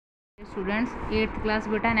Students 8th class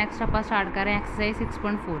बेटा next आप start करें एक्सरसाइज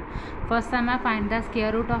 6.4 फर्स्ट सम है find the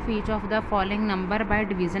square root of each of the following number by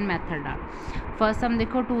division method uh first सम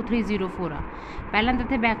देखो 2304 आ पहला तो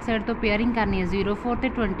इतने बैक साइड तो पेयरिंग करनी है 04 तो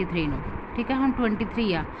 23 नो ठीक है हम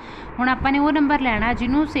 23 आ हूँ आपने वो नंबर लैना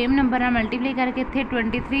जिन्होंने सेम नंबर मल्टीप्लाई करके इतने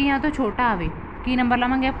 23 या तो छोटा आवे की नंबर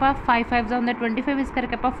लवेंगे आप 5 5 का होंगे 25 इस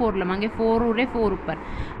करके आप 4 लवेंगे 4 उरे 4 उपर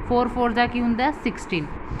 4 4 का की होंगे 16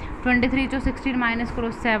 23 चो 16 माइनस करो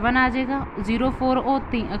 7 आ जाएगा 04 वो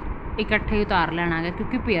इकट्ठे ही उतार लेना है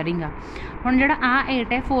क्योंकि पेयरिंग आ हुण जिहड़ा आ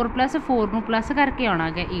 8 है 4 + 4 नूं प्लस करके आना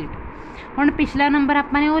है 8 हुण पिछला नंबर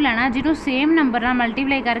आपने वो लेना जिन्होंने सेम नंबर नाल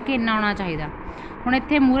मल्टीप्लाई करके इन्ना आना चाहिए हुण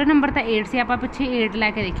इत्थे मूरे नंबर तो 8 से आप पिछे 8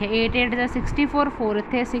 लैके देखिए 8 8 का 64 4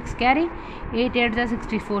 इत्थे 6 कैरी 8 8 का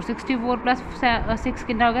 64 64 प्लस 6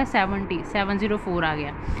 कितना हो गया 70 704 आ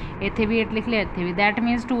गया इत्थे भी 8 लिख लिया इत्थे भी दैट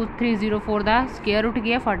मीनस 2304 का स्क्वायर रूट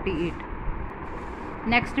गया 48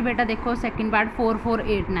 नैक्सट बेटा देखो सैकेंड पार्ट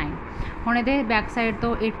 4489 हुण इहदे बैक साइड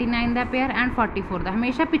तो 89 का पेयर एंड 44 का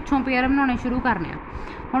हमेशा पिछों पेयर बनाने शुरू करने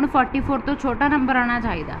हुण 44 तो छोटा नंबर आना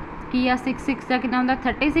चाहिए कि आ 6 6 का कितना होंदा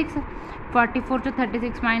 36 44 चो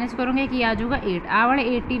 36 माइनस करोगे कि आ जाऊगा 8 आ वाले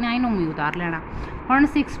 89 उम्मीद उतार लेना हुण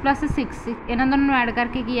 6 + 6 इन्हां दोनों ऐड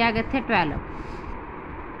करके कि आ गया इत्थे 12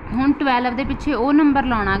 हुण 12 के पिछे वो नंबर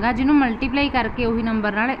लाना गा जिन्होंने मल्टीप्लाई करके उही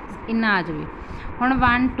नंबर नाल इन्ना आ जाए हुण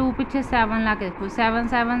 1 2 पिछे 7 ला के देखो 7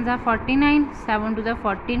 7 ज़ा 49 7 2 ज़ा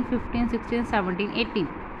 14 15 16 17 18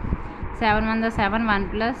 7 1 ज़ा 7 1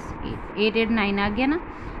 + 8 8 9 आ गया ना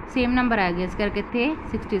सेम नंबर आ गया इस करके इतने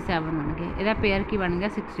 67 बन गए यदा पेयर की बन गया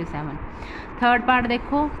 67 थर्ड पार्ट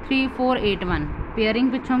देखो 3481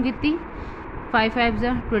 पेयरिंग पिछों की 5 5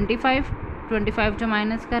 ज़ा 25 25 चो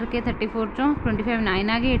माइनस करके 34 चो 25 9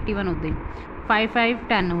 आ गए 81 होते 5 5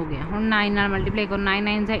 10 हो गया हूँ 9 नाल मल्टीप्लाई करो 9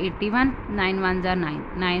 9 ज़ा 81 9 1 ज़ा 9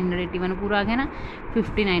 981 पूरा आ गया ना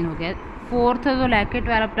 59 हो गया फोर्थ तो लैके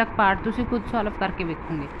 12 तक पार्ट तुम खुद सॉल्व करके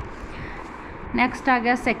वेखोगे नैक्सट आ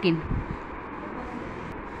गया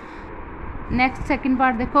नैक्सट सैकेंड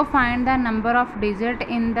पार्ट देखो find the number of digit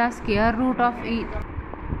in the square root of each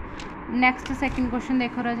next second question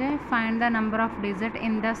देखो राजे find the number of digit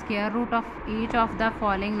in the square root of each of the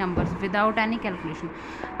following numbers without any calculation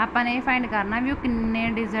आपने ये find करना भी वो किन्ने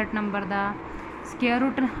digit number का square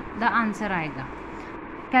root का answer आएगा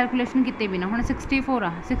कैलकुलेशन कितने बिना हूँ 64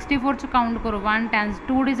 आ 64 च काउंट करो 1 10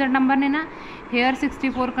 2 डिजिट नंबर ने ना hair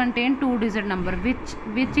 64 contain 2 digit number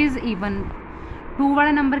which is even 2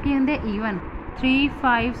 वाले नंबर की होंगे ईवन 3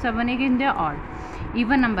 5 7 ये होंगे odd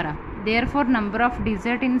even number uh therefore number of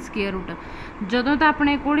digit in square root जदों तो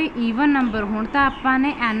अपने को ईवन नंबर हो तो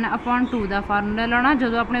आपने n/2 का फार्मूला लाना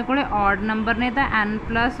जो अपने को ऑड नंबर ने तो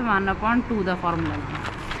n+1/2 का फार्मूला लाना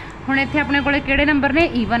हुण इत्थे अपने को किहड़े नंबर ने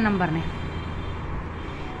ईवन नंबर ने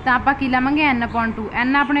तो आप की लवेंगे n/2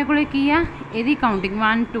 n अपने को की आ यदी काउंटिंग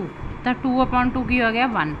 1 2 तो 2/2 की हो गया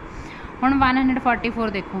 1 हुण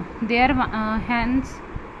 144 देखो देयर हैंस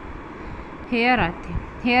हेयर आते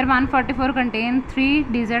hair 144 contain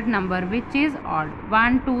 3 digit number which is odd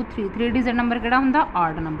 1 2 3 digit number किहड़ा हुंदा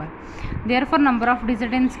odd number therefore number of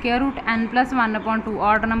digit in square root n+1/2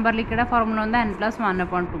 odd number लई किहड़ा फार्मूला हुंदा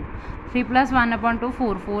n+1/2 3 + 1/2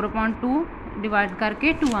 4 4/2 डिवाइड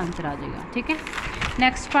करके 2 आंसर आ जाएगा ठीक है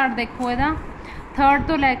नैक्सट पार्ट देखो इहदा थर्ड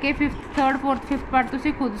तो लैके fifth third fourth fifth part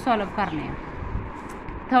तुसीं खुद सॉल्व करने हैं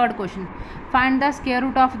third question find the square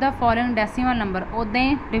root of the following decimal number उदा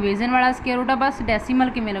ही डिवीजन वाला स्क्वायर रूट है बस डेसीमल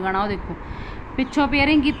किमें लगाना वो देखो पिछों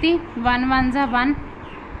पेयरिंग की 1 1 ज़ा 1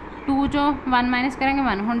 2 चो 1 माइनस करेंगे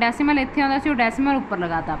 1 हम डेसीमल इतने आता सी डेसीमल उपर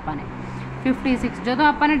लगाता आपने 56 जो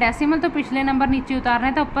आपने डेसीमल तो पिछले नंबर नीचे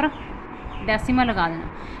उतारने तो उपर डेसीमल लगा देना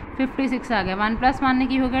 56 आ गया 1 + 1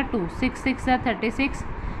 की हो गया 2 6 6 ज़ा 36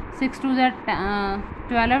 6 2 ज़ा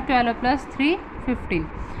 12 12 + 3 15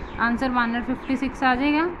 आंसर 156 आ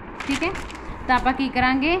जाएगा ठीक है तो आप की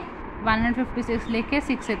करांगे 156 लिख के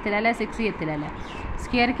 6 इतने ले लिया 6 ही इतने ले लिया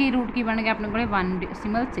स्क्वायर की रूट की बन गया अपने को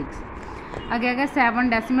 1/6 अगे आ गया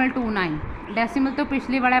 7.29 डेसीमल तो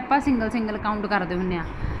पिछली वाले आप सिंगल काउंट करते होंगे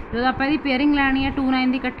जो आप पेयरिंग लैनी है 2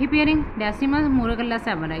 9 की इकट्ठी पेयरिंग डेसीमल मूरे कला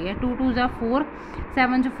 7 रह गया 2 2 ज़ा 4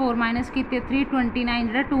 7 च 4 माइनस किए 3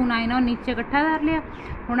 29 जो 2 9 और नीचे इकट्ठा कर लिया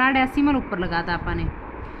हूँ आ डेसीमल उपर लगाता आपने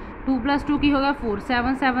 2 + 2 की हो गया 4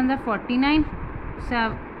 7 7 ज़ा 49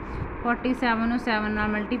 47 को 7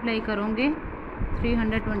 नाल मल्टीप्लाई करोगे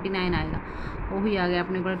 329 आएगा वही आ गया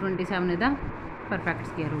अपने को 27 का परफेक्ट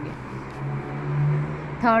स्क्वायर हो गया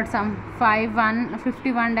थर्ड सम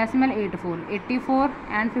 51 डेसीमल 84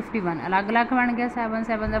 एंड 51 अलग अलग बन गया 7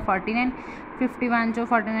 7 ज़ा 49 51 चो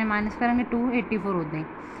 49 माइनस करेंगे 2 84 होते हैं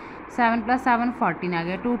 7 + 7 14 आ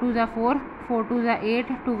गया 2 2 ज़ा 4 4 2 ज़ा 8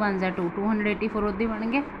 2 1 ज़ा 2 284 उद्दी बन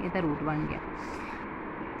गया, ये तो रूट बन गया।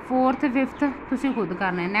 फोर्थ फिफ्थ तुसीं खुद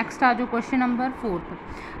करना है। नैक्सट आ जाओ question number 4th,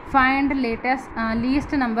 find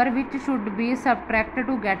least number which should be subtract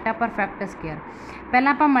to gate a perfect square.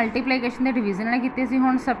 पहला आप मल्टीप्लीकेशन के डिवीजन वाले किए सी,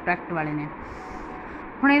 हुण सबट्रैक्ट वाले ने।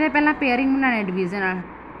 हुण ये पहला पेयरिंग बनाने डिवीजन वाल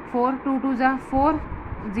 4 2 2 ज़ा 4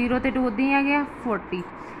 0 तो 2 उद्दी आ गया 40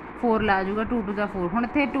 4 ला जूगा 2 2 ज़ा 4। हुण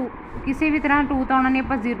इत्थे 2 किसी भी तरह 2 तो आना नहीं,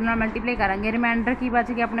 आप 0 नाल मल्टीप्लाई करांगे, रिमाइंडर की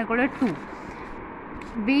बच गया अपने कोले 2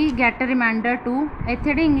 भी गैट रिमाइंडर 2।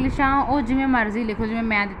 इत्थे जी इंग्लिश आ वो जिवें मर्जी लिखो, जिवें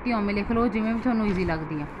मैं दित्ती उवें लिख लो, जिवें भी तुहानूं ईजी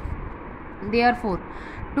लगदी है। Therefore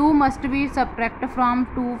 2 must be subtract from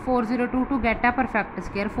 402 to gate a perfect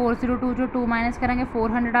square. 402 जो 2 माइनस करेंगे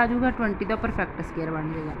 400 आ जाऊगा, 20 का परफेक्ट स्केयर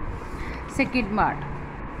बन जाएगा। सेकंड पार्ट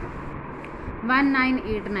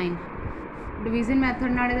 1989 डिवीजन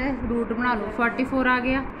मैथड नाल रूट बना लो। 44 आ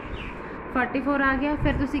गया, 44 आ गया।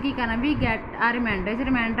 फिर तुसी की करना भी गैट आ रिमाइंडर,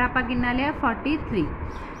 रिमाइंडर आप कितना लिया 43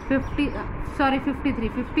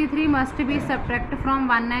 53 must be subtract from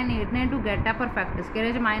 1989 to gate a perfect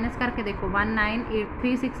square. Minus करके देखो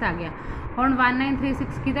 19836 आ गया। हुण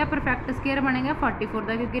 1936 किहदा परफेक्ट स्केयर बनेगा 44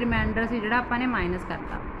 का, क्योंकि रिमाइंडर से जिहड़ा आपां ने माइनस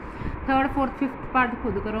करता। थर्ड फोर्थ फिफ्थ पार्ट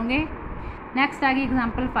खुद करोगे। नैक्सट आ गई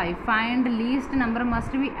example 5, find least number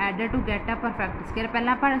must be added to gate a perfect square.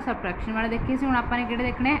 पहला आप सबट्रैक्शन वाले देखे सी, हुण आपां ने किहड़े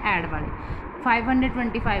देखने ऐड वाले।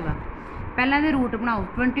 525 आ, पहला दे रूट बनाओ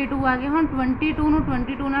 22 आ गया। हुण 22 नूं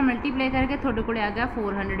 22 नाल मल्टीप्लाई करके तुहाडे कोल आ गया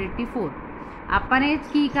 484। आपां ने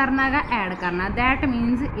की करना है ऐड करना, दैट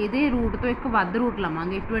मीनस ये रूट तो एक वध रूट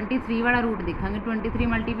लवांगे, 23 वाला रूट देखांगे। 23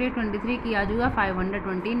 मल्टीप्लाई 23 की आ जाऊगा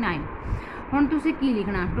 529। हुण तुसीं की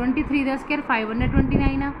लिखना 23 का स्केयर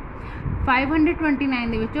 529 आ। 529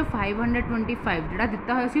 दे विचों 525 जिहड़ा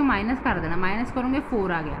दिता होया सी वो माइनस कर देना, माइनस करोगे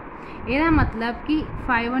 4 आ गया। ਇਹਦਾ मतलब कि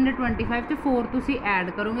 525 'ਚ 4 तुसी ऐड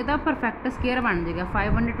करोगे तो परफेक्ट स्केयर बन जाएगा।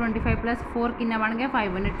 525 प्लस 4 कितना बन गया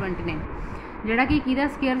 529, जोड़ा कि किहदा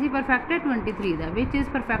स्केयर सी परफेक्ट 23 का, which is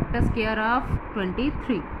perfect square of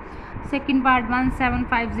 23। Second part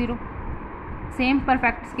 1750 same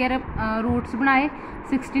perfect square roots बनाए,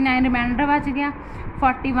 69 रिमाइंडर बच गया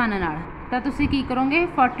 41 नाल। तो तुसी की करोगे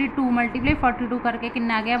 42 मल्टीप्लाई 42 करके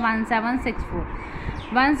कितना आ गया 1764।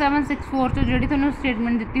 1764 चो जी थोड़ा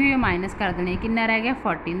स्टेटमेंट दी हुई है माइनस कर देनी, कितना रह गया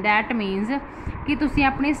 14। दैट मीनस कि तुसी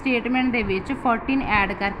अपनी स्टेटमेंट दे विच 14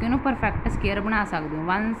 ऐड करके उन्होंने परफेक्ट स्केयर बना सकते हो।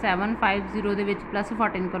 1750 दे विच प्लस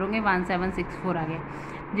 14 करोगे 1764 आ गया,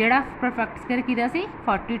 जोड़ा परफेक्ट स्केयर किहदा सी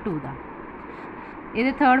 42 का।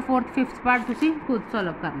 ये थर्ड फोर्थ फिफ्थ पार्ट तुसी खुद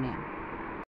सॉल्व करने हैं।